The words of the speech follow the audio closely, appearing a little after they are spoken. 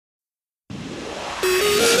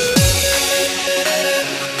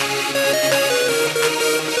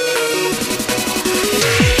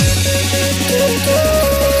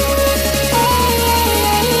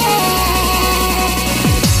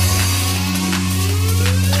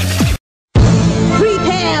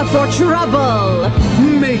for trouble.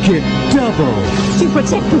 Make it double. To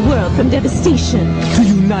protect the world from devastation. To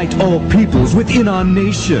unite all peoples within our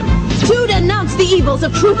nation. To denounce the evils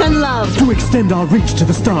of truth and love. To extend our reach to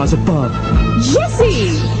the stars above.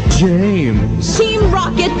 Jesse! James! Team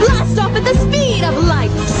Rocket, blast off at the speed of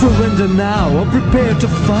light! Surrender now or prepare to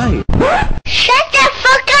fight. Shut the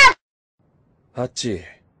fuck up! ハッチ、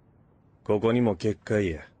ここにも結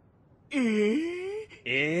界や。言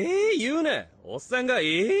うな。おっさんが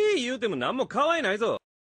言うても何も変わいないぞ。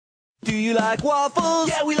Do you like waffles?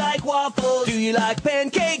 Yeah, we like waffles. Do you like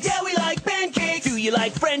pancakes? Yeah, we like pancakes. Do you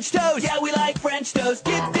like French toast? Yeah, we like French toast.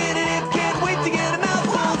 Can't wait to get a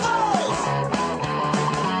mouthful. Waffles!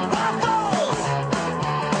 Waffles!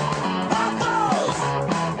 Waffles!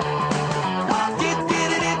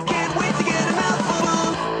 Can't wait to get a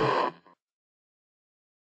mouthful.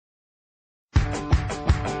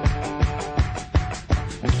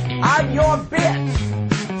 I'm your bitch.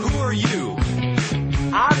 Who are you?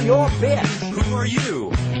 I'm your bitch. Who are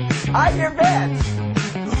you? I'm your bitch.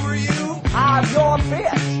 Who are you? I'm your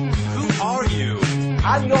bitch. Who are you?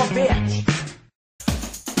 I'm your bitch.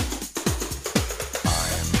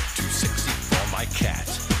 I'm too sexy for my cat.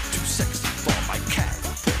 Too sexy for my cat.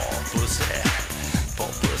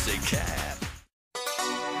 Poor pussy cat.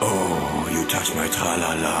 Oh, you touch my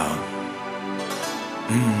tra-la-la.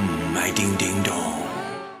 My ding-ding-dong.